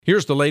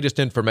Here's the latest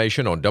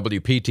information on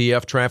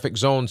WPTF Traffic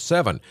Zone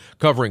 7,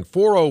 covering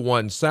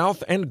 401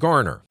 South and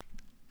Garner.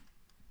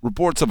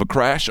 Reports of a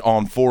crash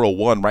on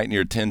 401 right near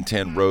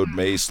 1010 Road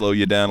may slow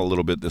you down a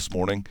little bit this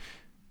morning.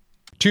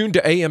 Tune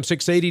to AM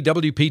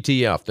 680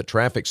 WPTF, the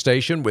traffic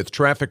station with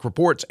traffic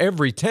reports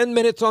every 10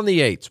 minutes on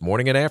the 8s,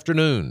 morning and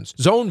afternoons.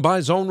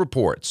 Zone-by-zone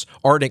reports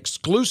are an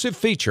exclusive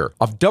feature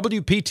of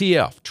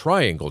WPTF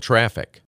Triangle Traffic.